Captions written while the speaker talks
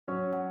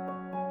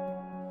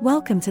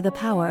Welcome to the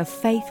Power of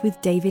Faith with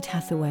David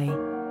Hathaway.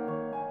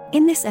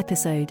 In this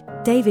episode,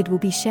 David will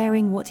be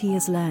sharing what he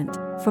has learnt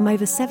from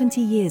over 70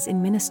 years in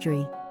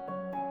ministry.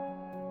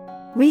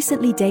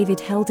 Recently, David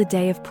held a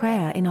day of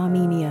prayer in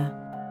Armenia.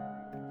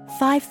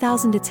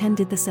 5,000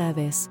 attended the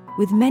service,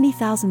 with many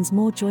thousands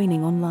more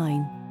joining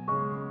online.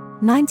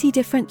 90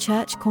 different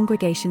church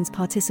congregations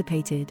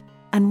participated,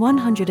 and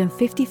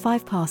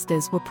 155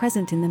 pastors were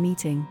present in the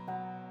meeting.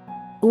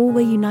 All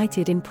were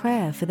united in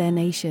prayer for their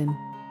nation,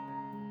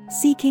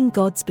 seeking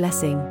God's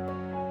blessing.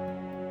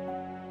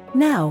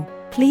 Now,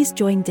 please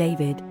join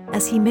David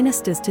as he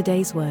ministers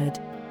today's word.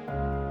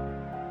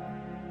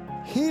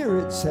 Here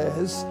it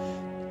says,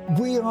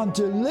 we are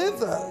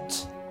delivered,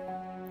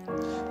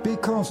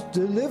 because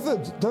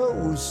delivered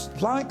those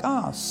like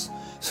us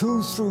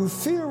who through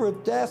fear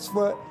of death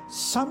were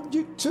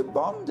subject to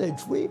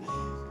bondage. We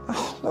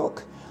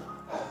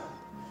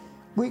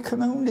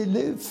can only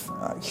live,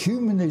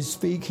 humanly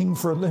speaking,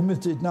 for a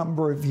limited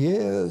number of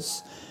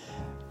years.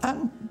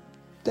 And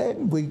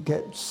then we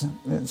get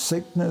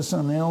sickness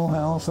and ill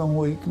health and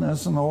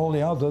weakness and all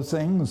the other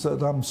things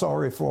that I'm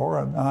sorry for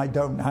and I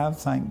don't have,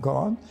 thank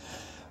God.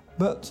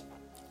 But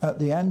at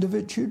the end of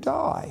it, you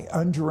die,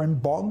 and you're in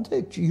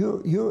bondage.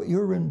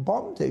 You're in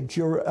bondage.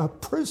 You're a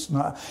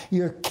prisoner.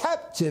 You're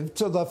captive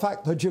to the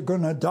fact that you're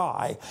going to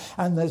die,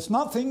 and there's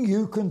nothing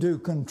you can do,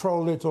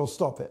 control it or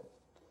stop it.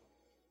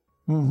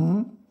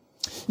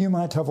 You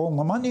might have all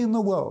the money in the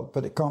world,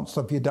 but it can't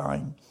stop you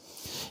dying.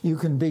 You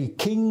can be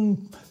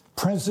king,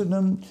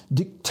 president,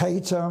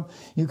 dictator.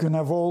 You can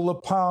have all the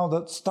power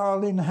that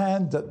Stalin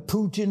had, that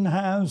Putin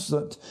has,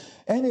 that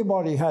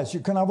anybody has.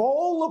 You can have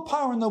all the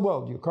power in the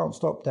world. You can't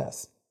stop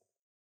death.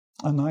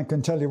 And I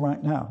can tell you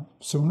right now,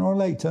 sooner or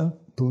later,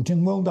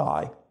 Putin will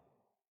die.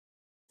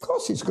 Of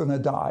course he's going to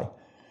die.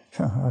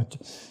 I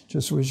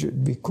just wish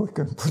it'd be quick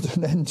and put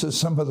an end to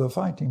some of the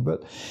fighting.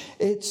 But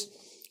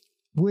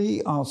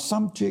we are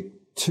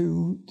subject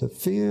to the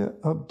fear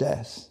of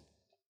death.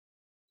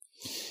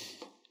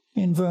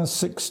 In verse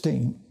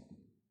 16,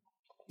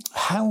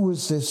 how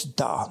was this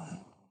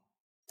done?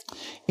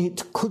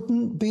 It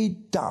couldn't be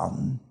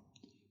done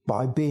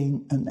by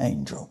being an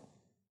angel.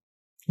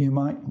 We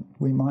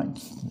might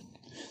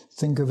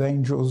think of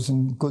angels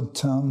in good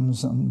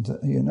terms, and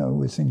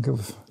we think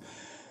of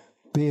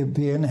be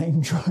an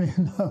angel.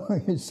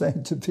 You say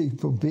to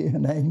people, be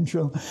an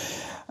angel.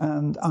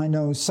 And I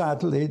know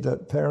sadly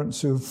that parents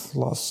who've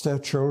lost their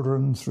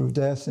children through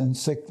death in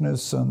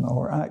sickness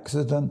or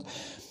accident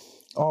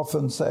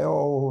often say,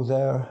 oh,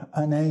 they're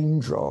an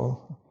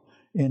angel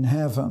in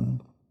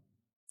heaven.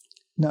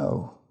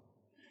 No.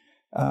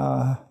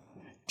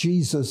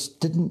 Jesus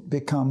didn't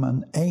become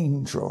an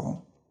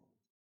angel.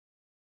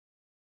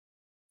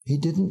 He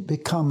didn't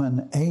become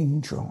an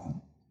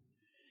angel.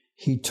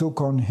 He took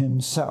on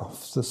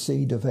himself the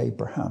seed of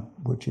Abraham,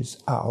 which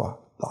is our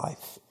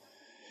life.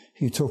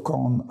 He took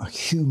on a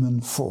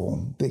human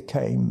form,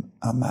 became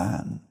a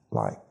man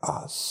like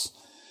us.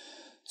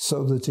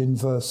 So that in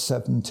verse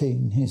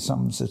 17, he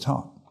sums it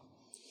up.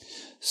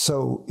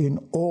 So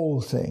in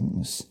all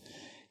things,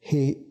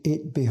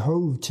 it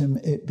behoved him,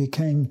 it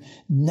became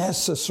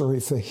necessary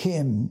for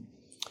him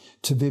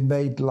to be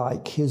made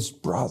like his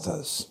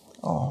brothers.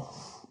 Oh.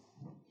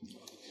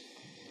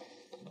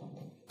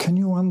 Can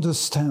you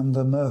understand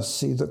the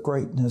mercy, the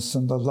greatness,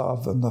 and the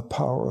love and the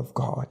power of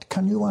God?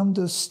 Can you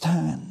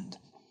understand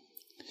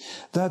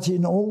that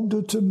in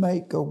order to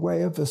make a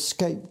way of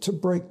escape, to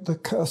break the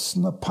curse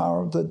and the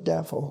power of the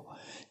devil,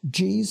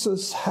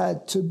 Jesus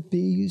had to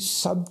be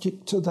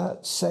subject to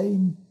that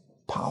same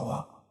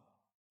power?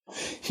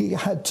 He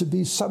had to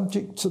be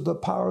subject to the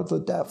power of the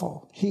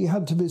devil. He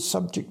had to be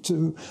subject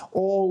to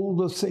all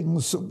the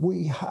things that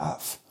we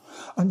have.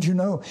 And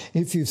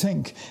if you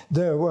think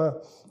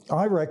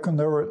I reckon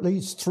there were at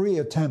least 3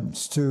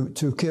 attempts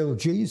to kill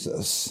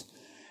Jesus.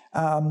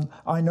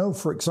 I know,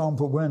 for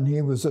example, when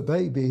he was a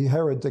baby,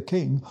 Herod the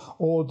king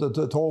ordered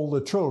that all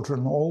the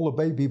children, all the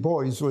baby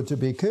boys were to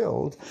be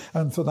killed.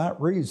 And for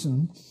that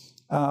reason,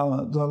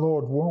 the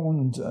Lord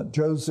warned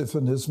Joseph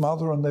and his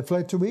mother, and they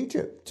fled to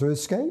Egypt to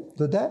escape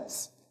the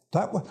death.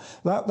 That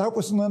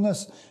was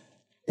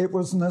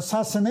an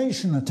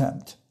assassination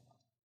attempt.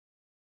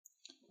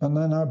 And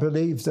then I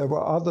believe there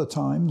were other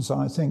times,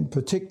 I think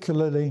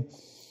particularly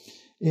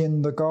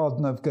in the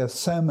Garden of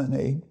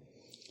Gethsemane,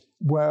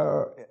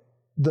 where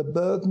the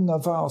burden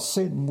of our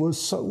sin was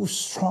so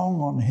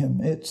strong on him,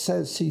 it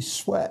says he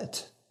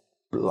sweat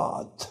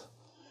blood.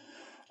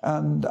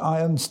 And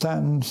I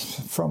understand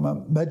from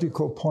a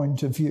medical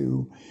point of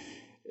view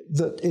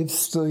that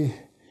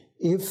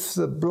if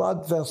the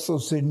blood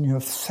vessels in your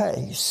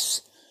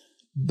face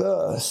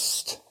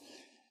burst,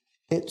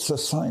 it's a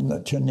sign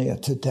that you're near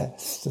to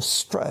death. The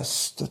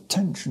stress, the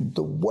tension,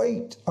 the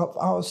weight of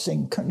our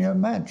sin. Can you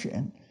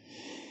imagine?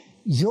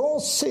 Your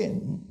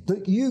sin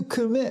that you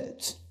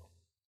commit,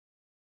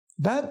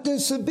 that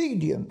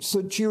disobedience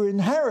that you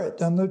inherit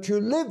and that you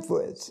live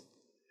with,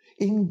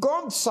 in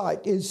God's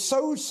sight is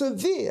so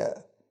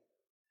severe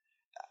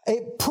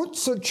It put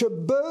such a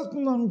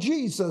burden on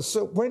Jesus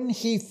that when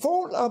he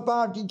thought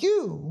about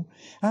you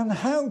and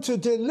how to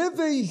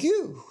deliver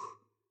you,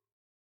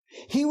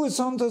 he was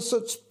under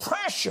such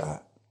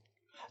pressure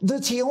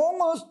that he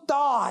almost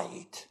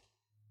died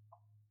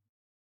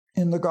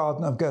in the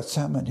Garden of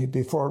Gethsemane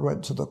before he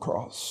went to the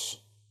cross.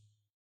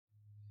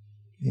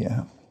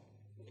 Yeah.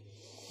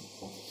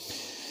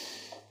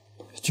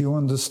 Do you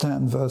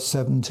understand verse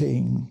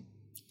 17?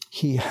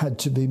 He had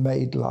to be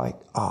made like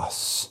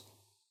us,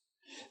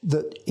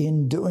 that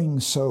in doing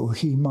so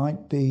he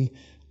might be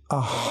a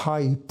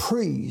high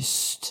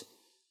priest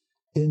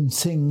in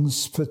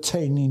things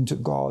pertaining to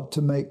God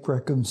to make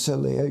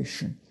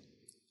reconciliation.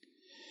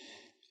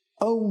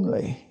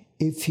 Only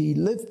if he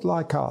lived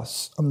like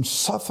us and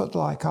suffered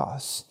like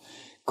us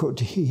could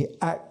he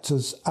act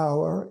as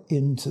our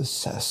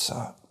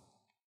intercessor.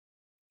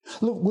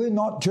 Look, we're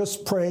not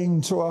just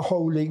praying to a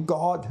holy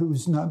God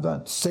who's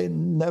never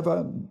sinned,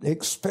 never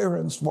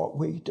experienced what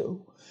we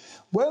do.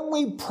 When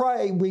we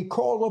pray, we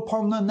call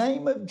upon the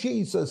name of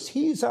Jesus.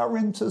 He's our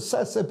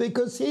intercessor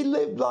because he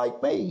lived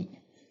like me.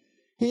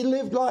 He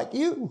lived like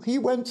you. He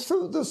went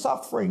through the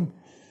suffering,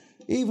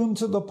 even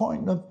to the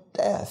point of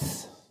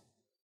death,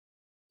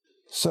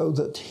 so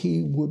that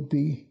he would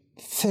be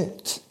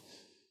fit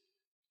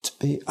to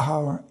be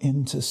our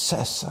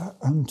intercessor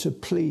and to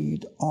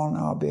plead on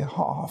our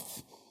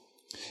behalf.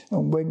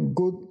 And when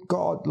good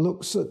God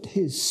looks at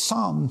his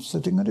son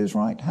sitting at his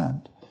right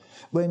hand,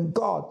 when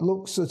God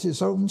looks at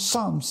his own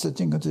son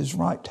sitting at his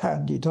right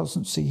hand, he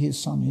doesn't see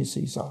his son, he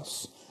sees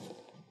us.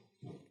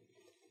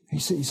 He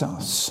sees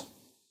us.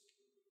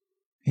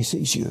 He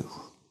sees you.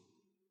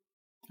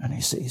 And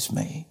he sees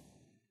me.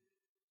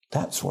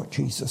 That's what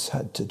Jesus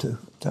had to do.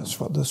 That's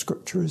what the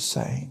scripture is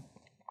saying.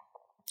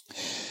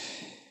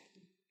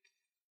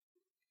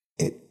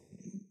 It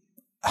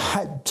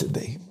had to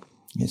be.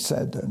 He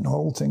said, and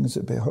all things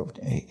are behoved.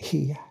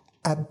 He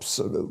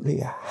absolutely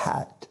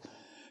had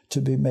to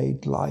be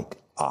made like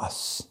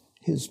us,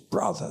 his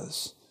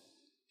brothers,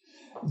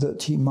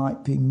 that he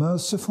might be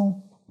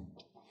merciful.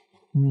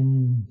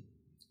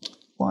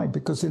 Why?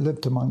 Because he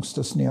lived amongst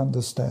us and he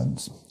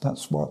understands.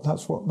 That's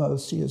what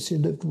mercy is. He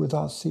lived with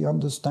us. He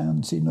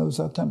understands. He knows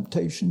our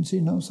temptations.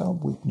 He knows our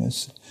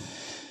weakness.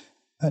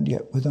 And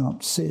yet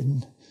without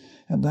sin.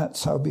 And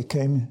that's how he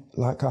became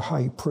like a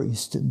high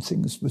priest in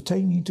things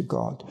pertaining to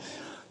God,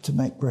 to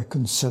make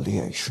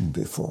reconciliation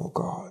before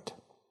God.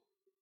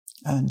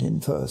 And in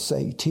verse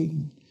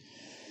 18,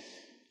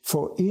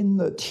 for in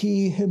that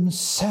he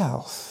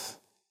himself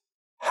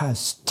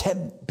has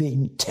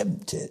been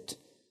tempted,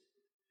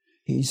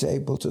 he's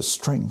able to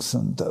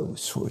strengthen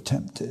those who are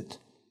tempted.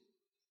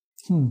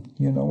 You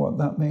know what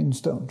that means,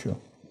 don't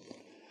you?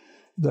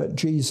 That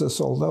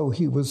Jesus, although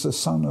he was the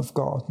Son of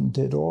God and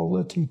did all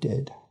that he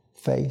did,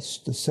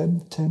 faced the same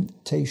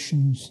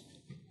temptations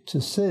to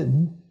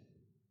sin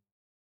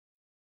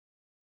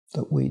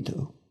that we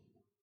do.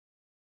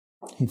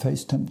 He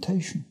faced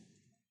temptation,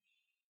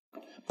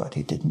 but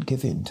he didn't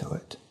give in to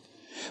it.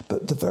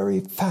 But the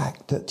very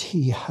fact that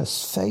he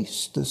has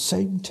faced the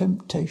same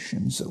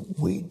temptations that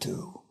we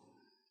do,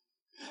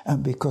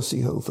 and because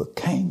he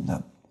overcame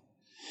them,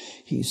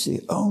 he's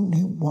the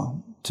only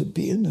one to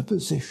be in a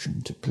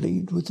position to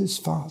plead with his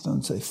Father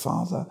and say,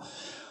 Father,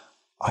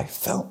 I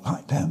felt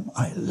like them,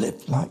 I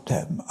lived like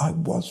them, I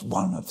was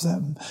one of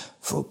them,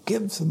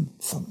 forgive them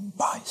for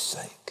my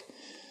sake.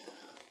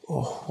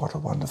 Oh, what a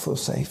wonderful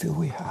Saviour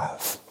we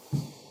have.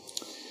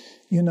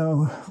 You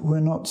know,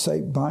 we're not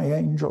saved by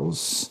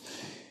angels.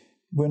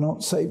 We're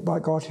not saved by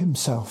God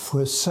himself.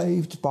 We're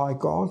saved by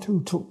God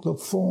who took the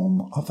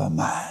form of a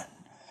man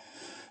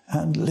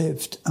and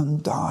lived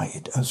and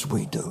died as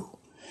we do,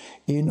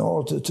 in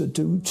order to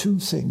do two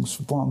things.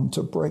 One,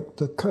 to break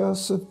the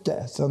curse of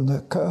death and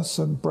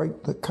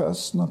break the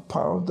curse and the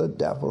power of the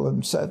devil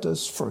and set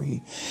us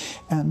free.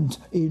 And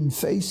in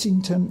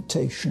facing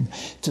temptation,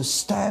 to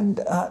stand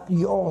at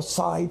your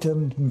side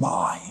and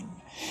mine.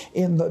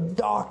 In the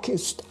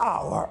darkest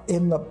hour,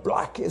 in the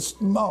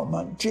blackest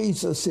moment,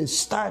 Jesus is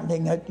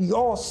standing at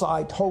your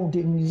side,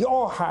 holding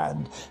your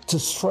hand to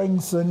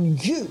strengthen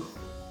you,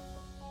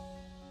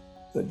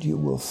 that you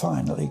will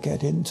finally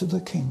get into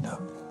the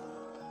kingdom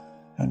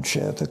and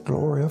share the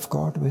glory of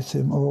God with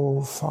him.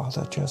 Oh,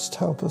 Father, just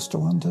help us to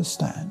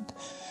understand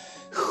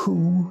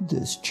who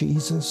this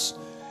Jesus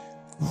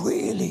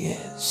really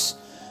is.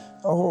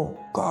 Oh,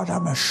 God,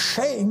 I'm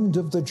ashamed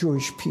of the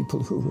Jewish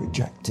people who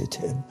rejected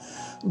him.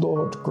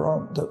 Lord,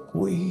 grant that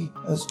we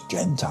as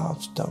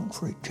Gentiles don't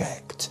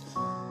reject,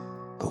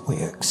 but we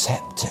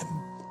accept him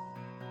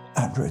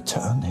and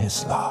return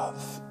his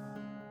love.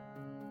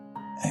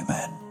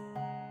 Amen.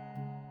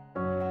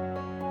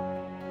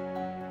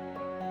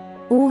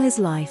 All his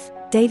life,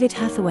 David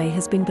Hathaway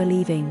has been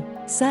believing,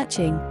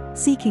 searching,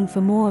 seeking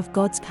for more of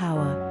God's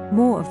power,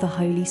 more of the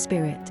Holy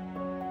Spirit.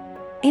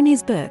 In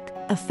his book,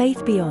 A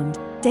Faith Beyond,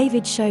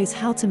 David shows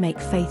how to make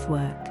faith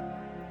work.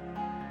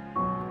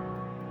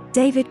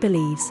 David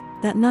believes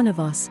that none of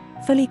us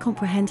fully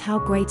comprehend how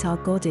great our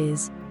God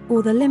is,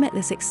 or the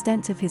limitless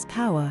extent of his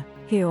power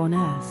here on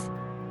earth.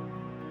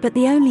 But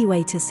the only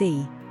way to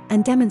see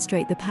and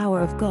demonstrate the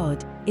power of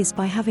God is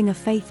by having a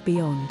faith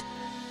beyond.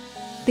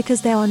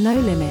 Because there are no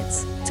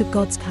limits to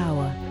God's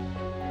power.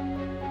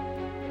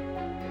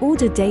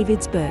 Order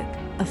David's book,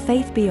 A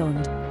Faith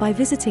Beyond, by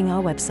visiting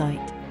our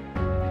website,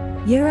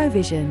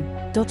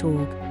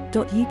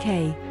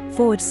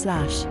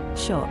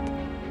 eurovision.org.uk/shop.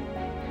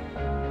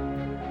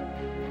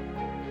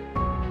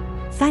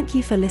 Thank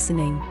you for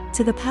listening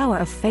to the Power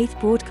of Faith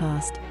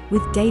broadcast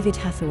with David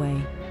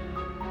Hathaway.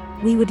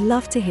 We would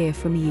love to hear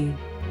from you.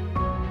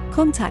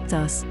 Contact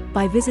us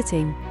by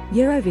visiting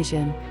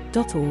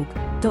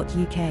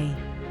eurovision.org.uk.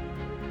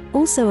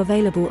 Also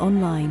available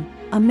online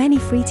are many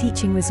free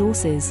teaching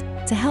resources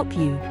to help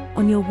you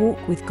on your walk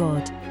with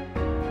God.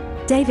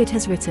 David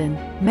has written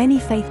many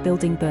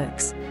faith-building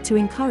books to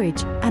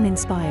encourage and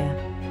inspire.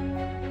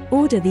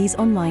 Order these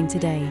online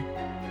today.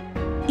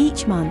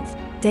 Each month,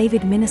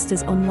 David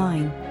ministers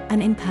online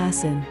and in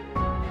person.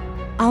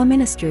 Our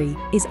ministry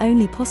is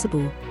only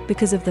possible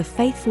because of the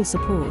faithful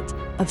support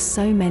of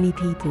so many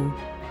people.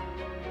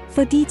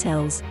 For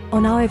details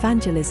on our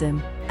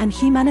evangelism and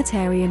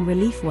humanitarian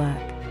relief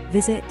work,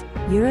 visit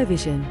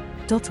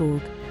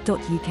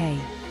eurovision.org.uk.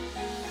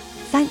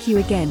 Thank you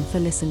again for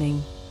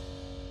listening.